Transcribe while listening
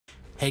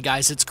Hey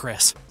guys, it's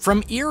Chris.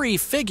 From eerie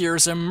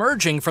figures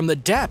emerging from the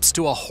depths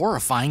to a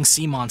horrifying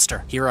sea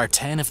monster, here are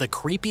 10 of the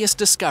creepiest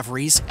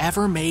discoveries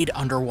ever made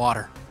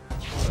underwater.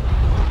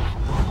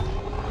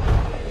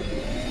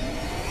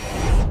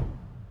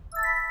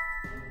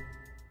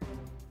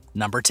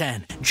 Number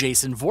 10.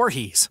 Jason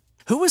Voorhees.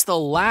 Who is the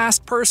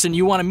last person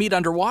you want to meet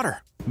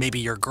underwater? Maybe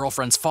your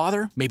girlfriend's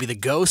father, maybe the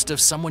ghost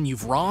of someone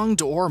you've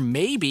wronged, or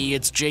maybe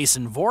it's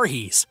Jason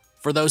Voorhees.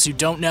 For those who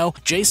don't know,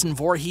 Jason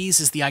Voorhees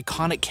is the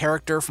iconic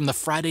character from the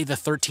Friday the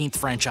 13th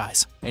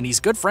franchise, and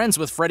he's good friends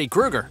with Freddy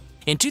Krueger.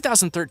 In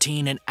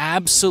 2013, an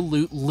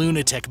absolute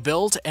lunatic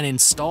built and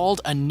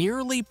installed a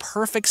nearly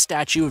perfect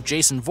statue of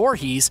Jason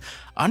Voorhees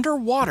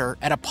underwater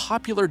at a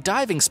popular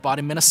diving spot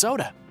in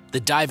Minnesota.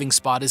 The diving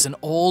spot is an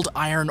old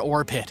iron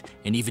ore pit,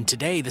 and even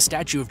today the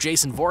statue of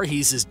Jason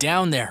Voorhees is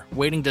down there,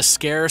 waiting to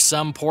scare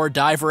some poor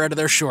diver out of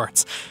their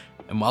shorts.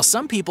 And while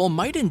some people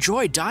might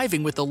enjoy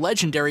diving with the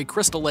legendary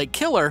Crystal Lake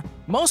Killer,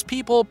 most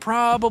people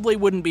probably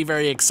wouldn't be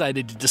very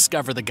excited to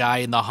discover the guy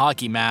in the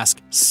hockey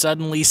mask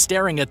suddenly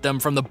staring at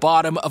them from the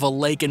bottom of a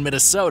lake in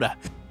Minnesota.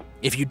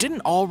 If you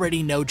didn't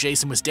already know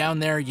Jason was down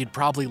there, you'd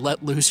probably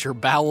let loose your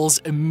bowels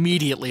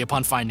immediately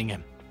upon finding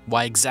him.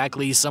 Why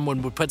exactly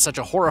someone would put such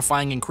a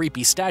horrifying and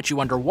creepy statue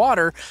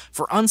underwater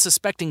for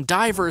unsuspecting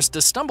divers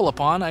to stumble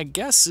upon, I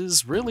guess,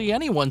 is really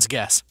anyone's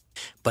guess.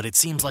 But it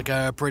seems like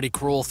a pretty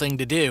cruel thing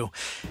to do.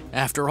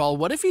 After all,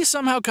 what if he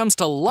somehow comes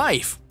to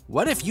life?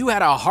 What if you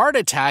had a heart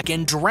attack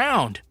and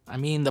drowned? I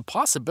mean, the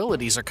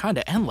possibilities are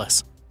kinda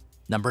endless.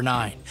 Number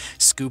 9.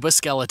 Scuba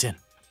skeleton.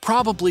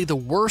 Probably the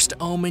worst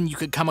omen you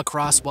could come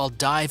across while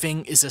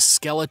diving is a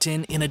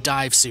skeleton in a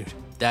dive suit.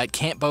 That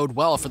can't bode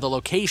well for the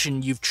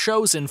location you've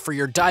chosen for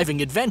your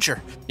diving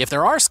adventure. If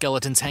there are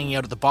skeletons hanging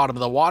out at the bottom of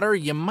the water,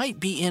 you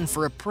might be in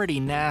for a pretty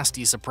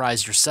nasty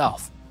surprise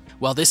yourself.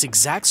 Well, this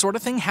exact sort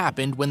of thing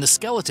happened when the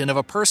skeleton of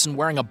a person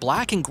wearing a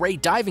black and gray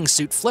diving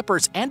suit,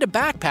 flippers, and a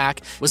backpack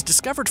was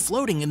discovered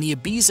floating in the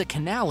Ibiza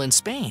Canal in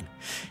Spain.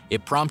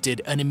 It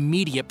prompted an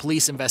immediate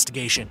police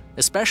investigation,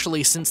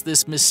 especially since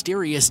this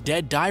mysterious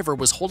dead diver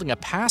was holding a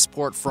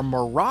passport from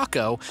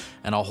Morocco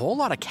and a whole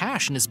lot of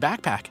cash in his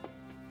backpack.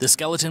 The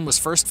skeleton was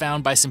first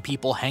found by some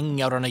people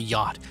hanging out on a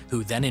yacht,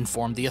 who then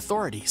informed the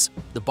authorities.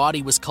 The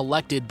body was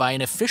collected by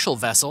an official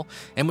vessel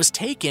and was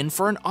taken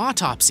for an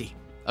autopsy.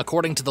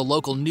 According to the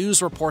local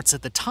news reports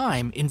at the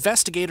time,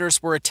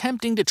 investigators were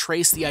attempting to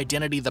trace the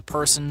identity of the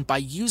person by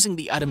using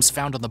the items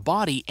found on the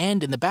body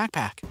and in the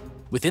backpack.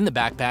 Within the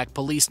backpack,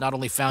 police not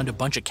only found a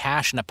bunch of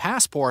cash and a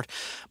passport,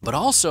 but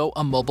also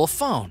a mobile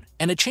phone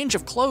and a change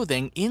of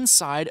clothing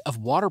inside of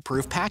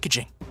waterproof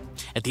packaging.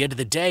 At the end of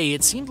the day,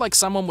 it seemed like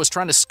someone was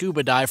trying to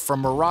scuba dive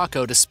from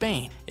Morocco to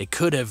Spain. It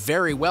could have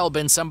very well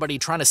been somebody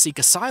trying to seek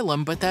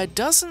asylum, but that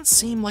doesn't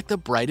seem like the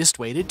brightest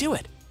way to do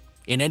it.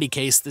 In any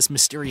case, this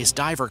mysterious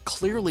diver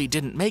clearly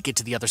didn't make it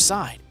to the other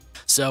side.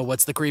 So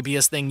what's the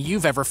creepiest thing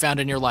you've ever found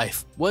in your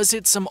life? Was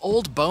it some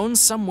old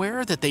bones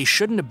somewhere that they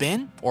shouldn't have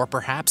been? Or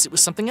perhaps it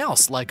was something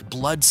else, like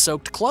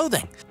blood-soaked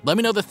clothing? Let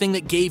me know the thing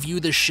that gave you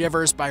the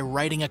shivers by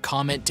writing a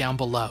comment down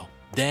below.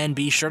 Then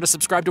be sure to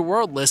subscribe to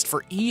World List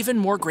for even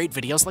more great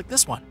videos like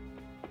this one.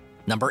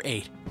 Number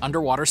 8.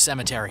 Underwater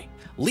cemetery.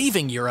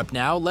 Leaving Europe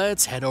now,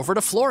 let's head over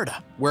to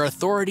Florida, where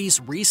authorities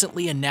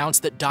recently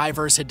announced that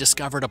divers had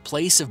discovered a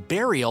place of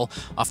burial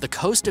off the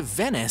coast of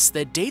Venice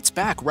that dates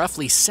back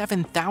roughly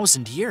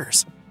 7,000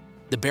 years.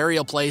 The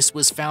burial place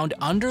was found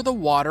under the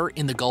water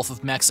in the Gulf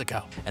of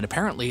Mexico, and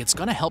apparently it's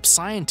going to help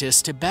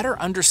scientists to better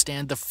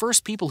understand the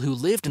first people who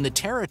lived in the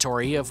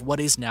territory of what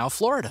is now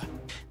Florida.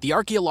 The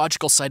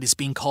archaeological site is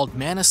being called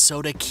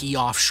Minnesota Key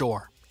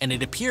Offshore, and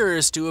it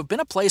appears to have been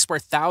a place where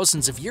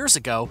thousands of years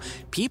ago,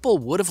 people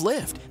would have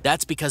lived.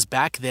 That's because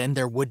back then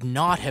there would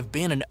not have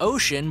been an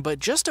ocean, but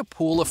just a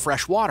pool of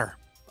fresh water.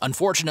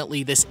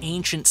 Unfortunately, this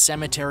ancient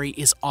cemetery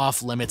is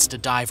off limits to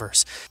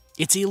divers.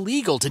 It's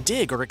illegal to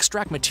dig or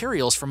extract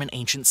materials from an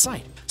ancient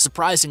site.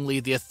 Surprisingly,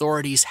 the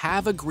authorities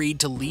have agreed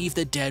to leave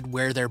the dead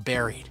where they're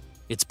buried.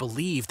 It's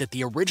believed that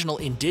the original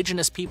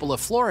indigenous people of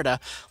Florida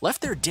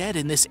left their dead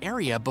in this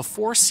area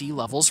before sea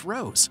levels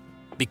rose.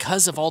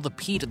 Because of all the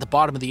peat at the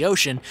bottom of the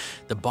ocean,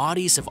 the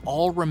bodies have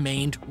all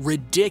remained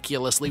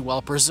ridiculously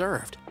well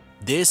preserved.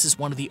 This is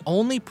one of the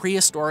only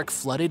prehistoric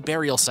flooded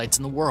burial sites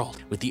in the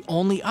world, with the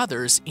only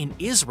others in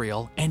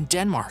Israel and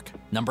Denmark.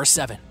 Number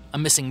 7. A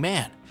missing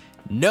man.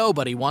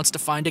 Nobody wants to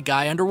find a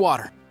guy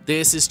underwater.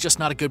 This is just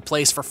not a good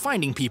place for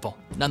finding people.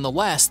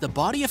 Nonetheless, the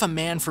body of a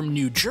man from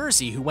New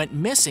Jersey who went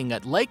missing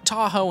at Lake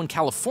Tahoe in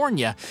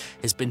California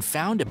has been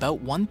found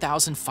about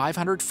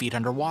 1,500 feet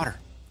underwater.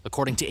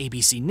 According to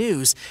ABC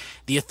News,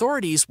 the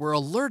authorities were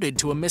alerted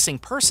to a missing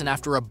person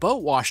after a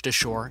boat washed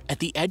ashore at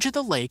the edge of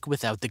the lake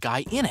without the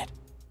guy in it.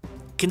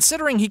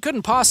 Considering he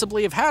couldn't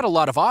possibly have had a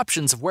lot of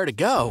options of where to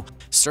go,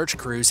 search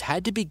crews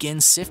had to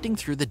begin sifting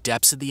through the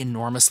depths of the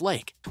enormous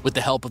lake. With the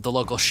help of the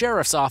local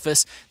sheriff's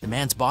office, the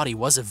man's body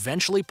was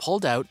eventually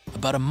pulled out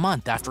about a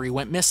month after he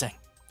went missing.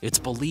 It's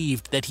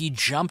believed that he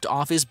jumped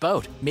off his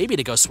boat, maybe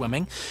to go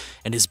swimming,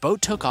 and his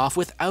boat took off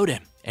without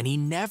him, and he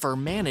never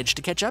managed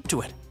to catch up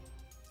to it.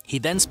 He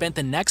then spent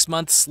the next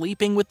month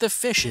sleeping with the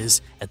fishes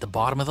at the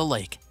bottom of the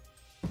lake.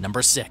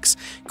 Number 6.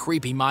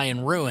 Creepy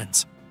Mayan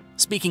ruins.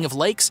 Speaking of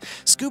lakes,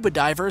 scuba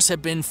divers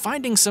have been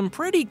finding some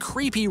pretty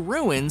creepy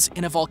ruins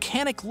in a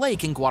volcanic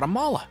lake in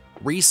Guatemala.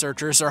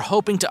 Researchers are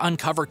hoping to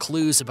uncover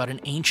clues about an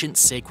ancient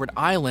sacred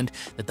island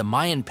that the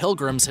Mayan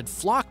pilgrims had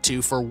flocked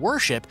to for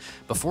worship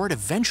before it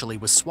eventually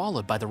was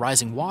swallowed by the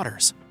rising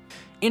waters.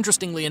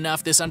 Interestingly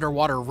enough, this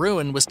underwater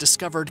ruin was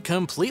discovered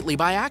completely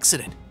by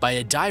accident by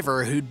a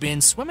diver who'd been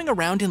swimming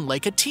around in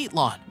Lake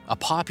Atitlan, a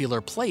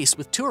popular place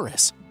with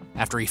tourists.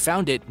 After he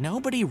found it,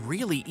 nobody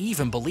really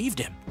even believed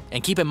him.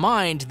 And keep in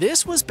mind,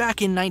 this was back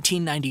in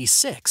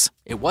 1996.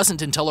 It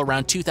wasn't until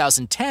around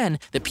 2010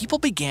 that people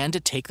began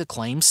to take the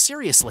claims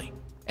seriously.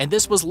 And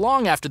this was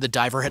long after the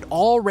diver had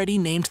already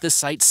named the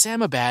site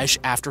Samabaj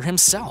after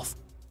himself.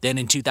 Then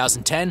in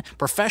 2010,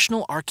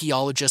 professional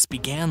archaeologists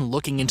began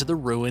looking into the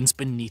ruins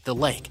beneath the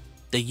lake.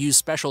 They used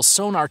special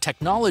sonar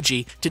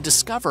technology to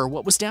discover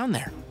what was down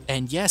there.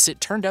 And yes, it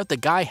turned out the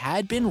guy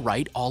had been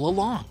right all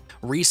along.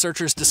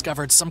 Researchers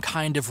discovered some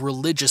kind of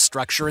religious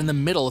structure in the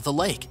middle of the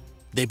lake.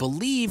 They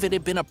believe it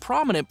had been a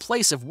prominent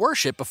place of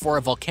worship before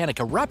a volcanic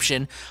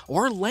eruption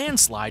or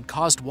landslide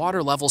caused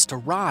water levels to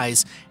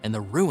rise and the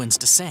ruins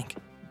to sink.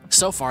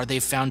 So far,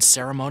 they've found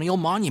ceremonial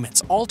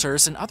monuments,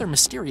 altars, and other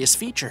mysterious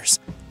features.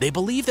 They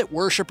believe that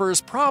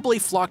worshippers probably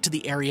flocked to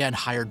the area in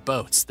hired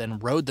boats, then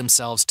rowed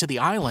themselves to the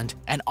island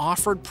and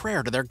offered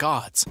prayer to their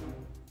gods.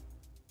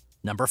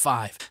 Number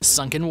 5.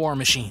 Sunken war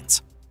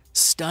machines.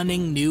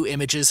 Stunning new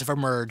images have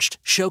emerged,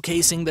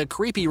 showcasing the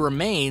creepy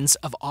remains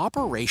of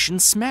Operation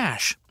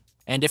Smash.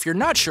 And if you're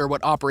not sure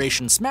what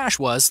Operation Smash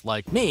was,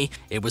 like me,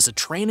 it was a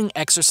training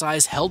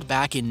exercise held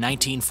back in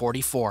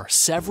 1944,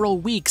 several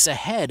weeks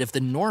ahead of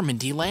the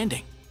Normandy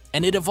landing.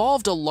 And it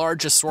involved a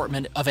large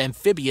assortment of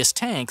amphibious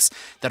tanks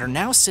that are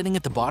now sitting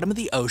at the bottom of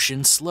the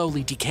ocean,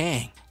 slowly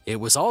decaying. It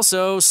was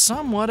also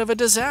somewhat of a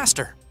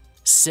disaster.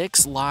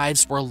 6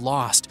 lives were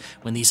lost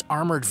when these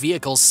armored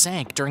vehicles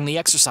sank during the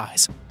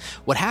exercise.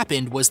 What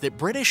happened was that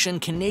British and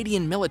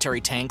Canadian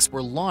military tanks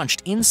were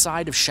launched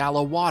inside of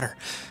shallow water.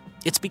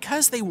 It's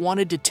because they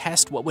wanted to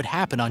test what would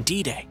happen on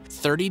D-Day.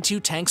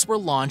 32 tanks were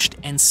launched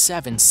and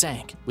 7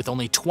 sank, with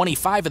only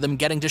 25 of them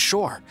getting to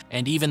shore.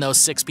 And even though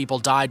 6 people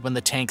died when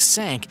the tanks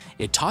sank,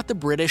 it taught the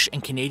British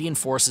and Canadian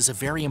forces a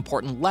very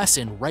important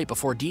lesson right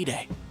before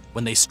D-Day.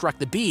 When they struck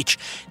the beach,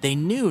 they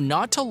knew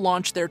not to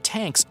launch their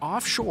tanks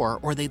offshore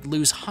or they'd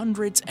lose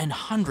hundreds and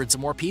hundreds of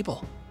more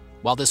people.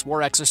 While this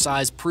war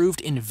exercise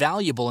proved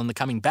invaluable in the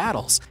coming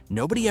battles,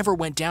 nobody ever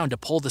went down to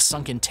pull the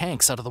sunken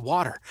tanks out of the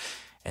water,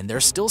 and they're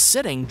still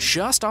sitting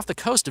just off the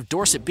coast of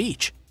Dorset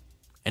Beach.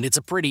 And it's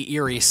a pretty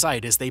eerie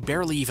sight as they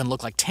barely even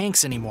look like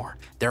tanks anymore.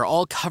 They're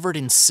all covered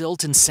in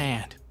silt and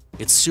sand.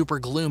 It's super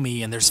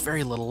gloomy and there's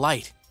very little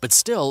light, but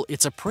still,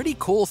 it's a pretty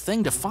cool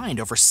thing to find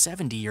over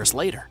 70 years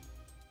later.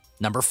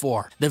 Number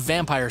 4. The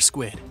vampire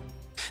squid.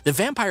 The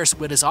vampire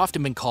squid has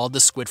often been called the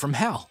squid from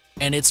hell,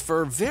 and it's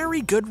for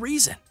very good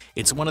reason.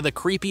 It's one of the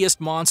creepiest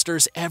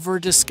monsters ever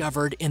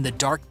discovered in the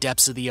dark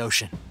depths of the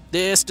ocean.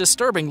 This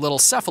disturbing little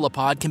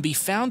cephalopod can be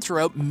found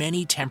throughout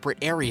many temperate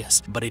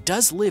areas, but it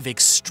does live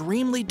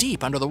extremely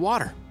deep under the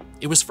water.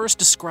 It was first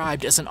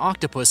described as an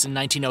octopus in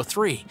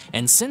 1903,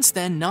 and since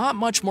then not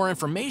much more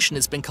information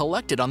has been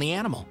collected on the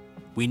animal.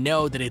 We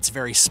know that it's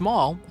very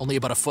small, only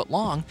about a foot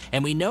long,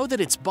 and we know that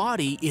its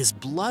body is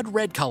blood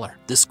red color.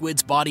 The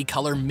squid's body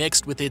color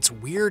mixed with its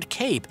weird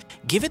cape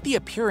give it the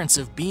appearance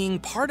of being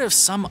part of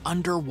some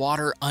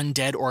underwater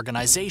undead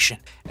organization.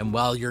 And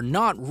while you're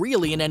not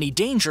really in any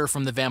danger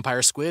from the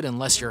vampire squid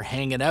unless you're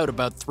hanging out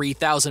about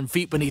 3,000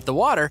 feet beneath the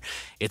water,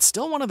 it's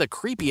still one of the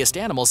creepiest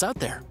animals out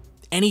there.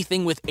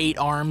 Anything with 8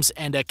 arms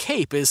and a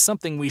cape is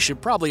something we should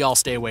probably all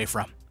stay away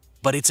from.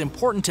 But it's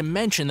important to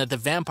mention that the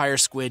vampire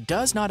squid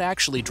does not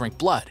actually drink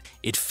blood.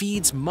 It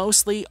feeds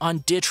mostly on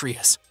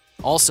detritus,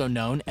 also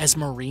known as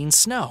marine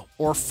snow,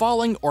 or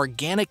falling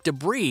organic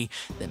debris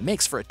that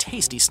makes for a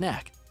tasty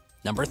snack.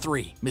 Number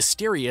 3.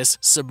 Mysterious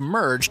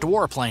submerged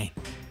warplane.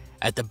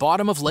 At the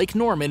bottom of Lake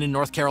Norman in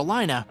North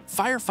Carolina,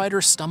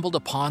 firefighters stumbled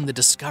upon the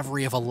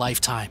discovery of a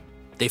lifetime.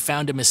 They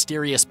found a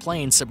mysterious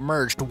plane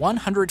submerged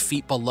 100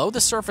 feet below the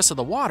surface of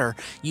the water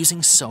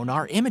using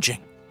sonar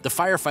imaging. The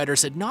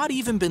firefighters had not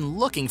even been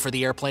looking for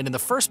the airplane in the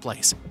first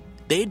place.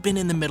 They'd been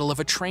in the middle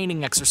of a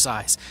training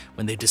exercise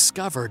when they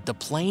discovered the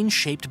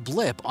plane-shaped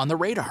blip on the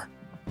radar.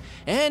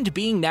 And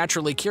being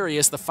naturally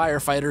curious, the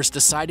firefighters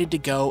decided to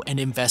go and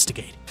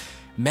investigate.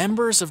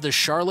 Members of the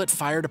Charlotte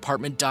Fire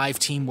Department dive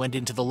team went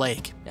into the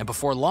lake, and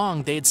before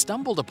long they had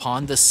stumbled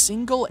upon the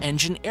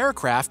single-engine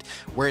aircraft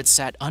where it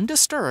sat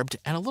undisturbed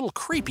and a little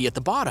creepy at the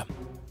bottom.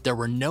 There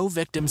were no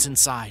victims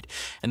inside,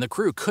 and the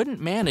crew couldn't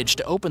manage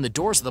to open the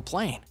doors of the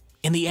plane.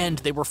 In the end,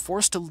 they were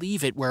forced to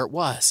leave it where it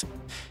was.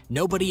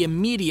 Nobody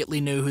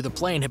immediately knew who the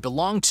plane had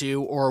belonged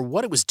to or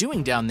what it was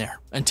doing down there,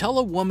 until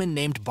a woman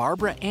named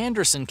Barbara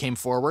Anderson came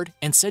forward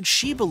and said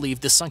she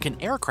believed the sunken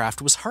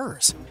aircraft was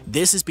hers.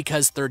 This is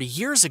because 30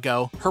 years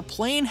ago, her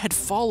plane had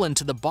fallen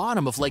to the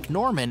bottom of Lake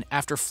Norman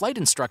after flight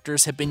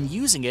instructors had been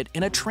using it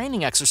in a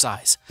training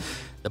exercise.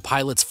 The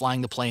pilots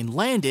flying the plane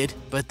landed,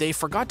 but they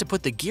forgot to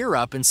put the gear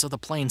up and so the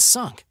plane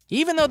sunk.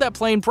 Even though that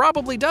plane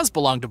probably does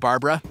belong to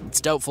Barbara, it's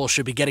doubtful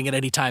she'll be getting it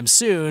anytime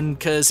soon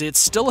because it's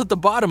still at the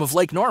bottom of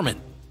Lake Norman.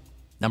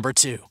 Number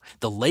 2.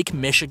 The Lake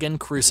Michigan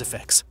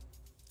Crucifix.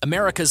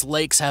 America's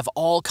lakes have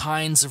all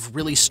kinds of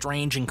really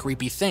strange and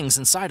creepy things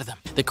inside of them.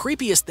 The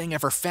creepiest thing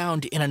ever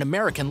found in an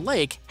American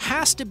lake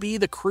has to be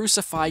the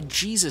crucified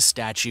Jesus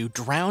statue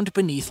drowned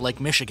beneath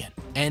Lake Michigan.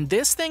 And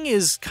this thing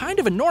is kind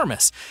of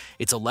enormous.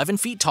 It's 11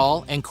 feet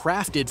tall and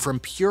crafted from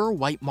pure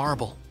white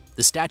marble.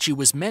 The statue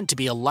was meant to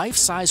be a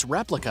life-size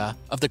replica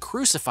of the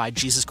crucified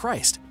Jesus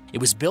Christ. It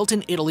was built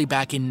in Italy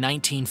back in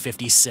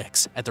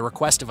 1956 at the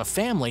request of a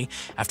family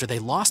after they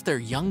lost their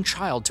young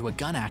child to a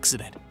gun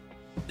accident.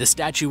 The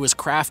statue was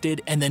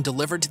crafted and then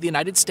delivered to the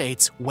United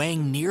States,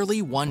 weighing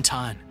nearly 1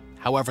 ton.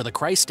 However, the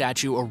Christ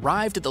statue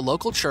arrived at the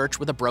local church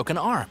with a broken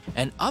arm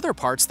and other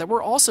parts that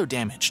were also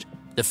damaged.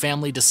 The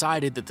family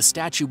decided that the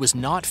statue was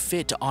not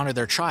fit to honor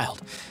their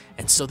child,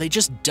 and so they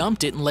just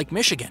dumped it in Lake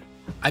Michigan.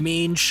 I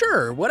mean,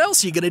 sure, what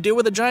else are you gonna do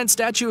with a giant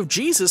statue of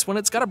Jesus when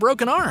it's got a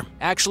broken arm?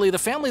 Actually, the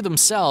family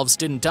themselves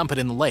didn't dump it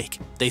in the lake.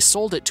 They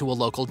sold it to a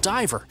local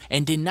diver,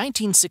 and in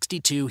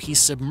 1962 he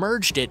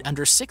submerged it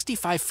under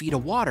 65 feet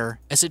of water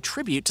as a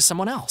tribute to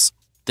someone else.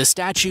 The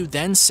statue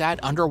then sat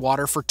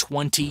underwater for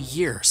 20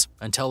 years,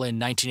 until in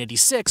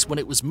 1986 when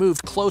it was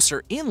moved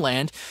closer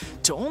inland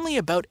to only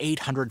about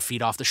 800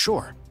 feet off the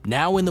shore.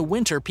 Now in the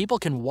winter, people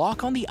can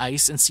walk on the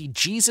ice and see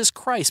Jesus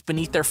Christ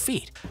beneath their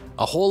feet.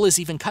 A hole is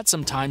even cut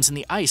sometimes in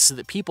the ice so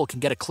that people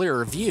can get a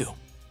clearer view.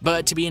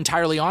 But to be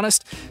entirely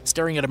honest,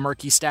 staring at a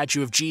murky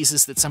statue of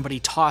Jesus that somebody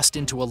tossed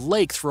into a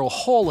lake through a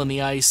hole in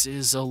the ice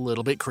is a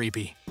little bit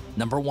creepy.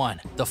 Number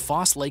 1. The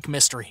Foss Lake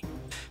Mystery.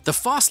 The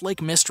Foss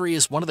Lake Mystery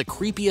is one of the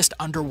creepiest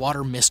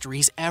underwater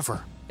mysteries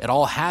ever. It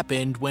all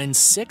happened when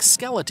 6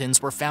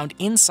 skeletons were found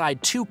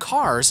inside 2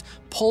 cars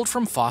pulled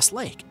from Foss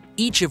Lake,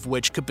 each of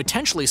which could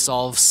potentially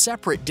solve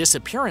separate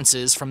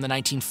disappearances from the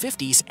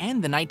 1950s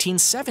and the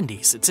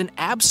 1970s. It's an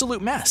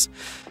absolute mess.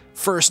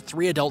 First,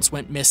 3 adults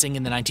went missing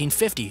in the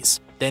 1950s.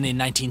 Then in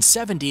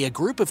 1970, a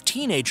group of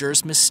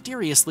teenagers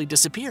mysteriously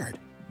disappeared.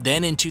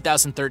 Then in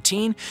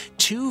 2013,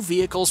 2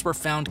 vehicles were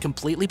found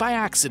completely by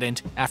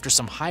accident after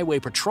some highway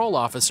patrol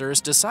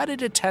officers decided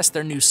to test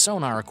their new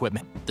sonar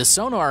equipment. The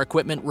sonar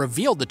equipment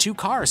revealed the 2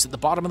 cars at the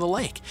bottom of the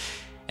lake,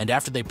 and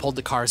after they pulled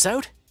the cars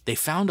out, they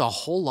found a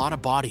whole lot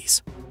of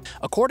bodies.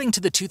 According to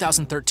the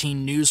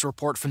 2013 news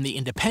report from The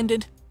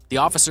Independent, the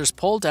officers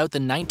pulled out the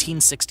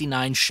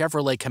 1969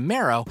 Chevrolet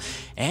Camaro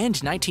and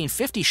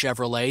 1950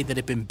 Chevrolet that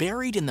had been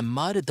buried in the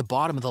mud at the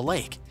bottom of the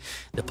lake.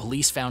 The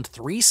police found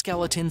 3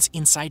 skeletons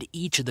inside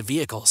each of the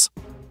vehicles.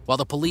 While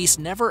the police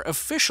never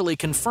officially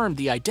confirmed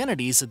the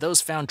identities of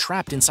those found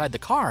trapped inside the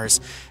cars,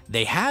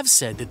 they have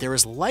said that there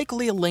is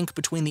likely a link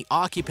between the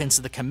occupants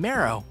of the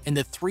Camaro and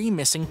the 3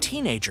 missing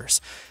teenagers,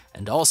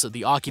 and also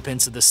the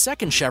occupants of the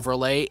second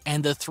Chevrolet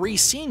and the 3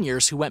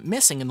 seniors who went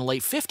missing in the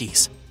late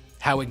 50s.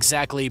 How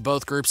exactly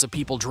both groups of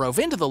people drove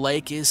into the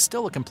lake is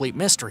still a complete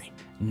mystery.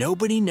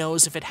 Nobody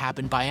knows if it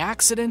happened by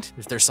accident,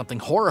 if there's something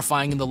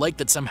horrifying in the lake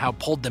that somehow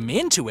pulled them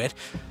into it,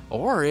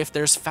 or if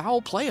there's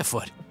foul play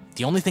afoot.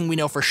 The only thing we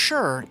know for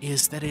sure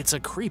is that it's a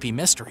creepy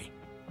mystery.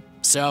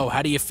 So,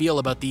 how do you feel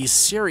about these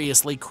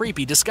seriously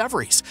creepy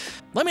discoveries?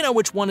 Let me know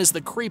which one is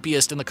the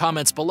creepiest in the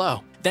comments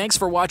below. Thanks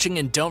for watching,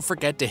 and don't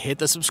forget to hit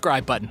the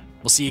subscribe button.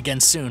 We'll see you again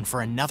soon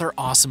for another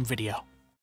awesome video.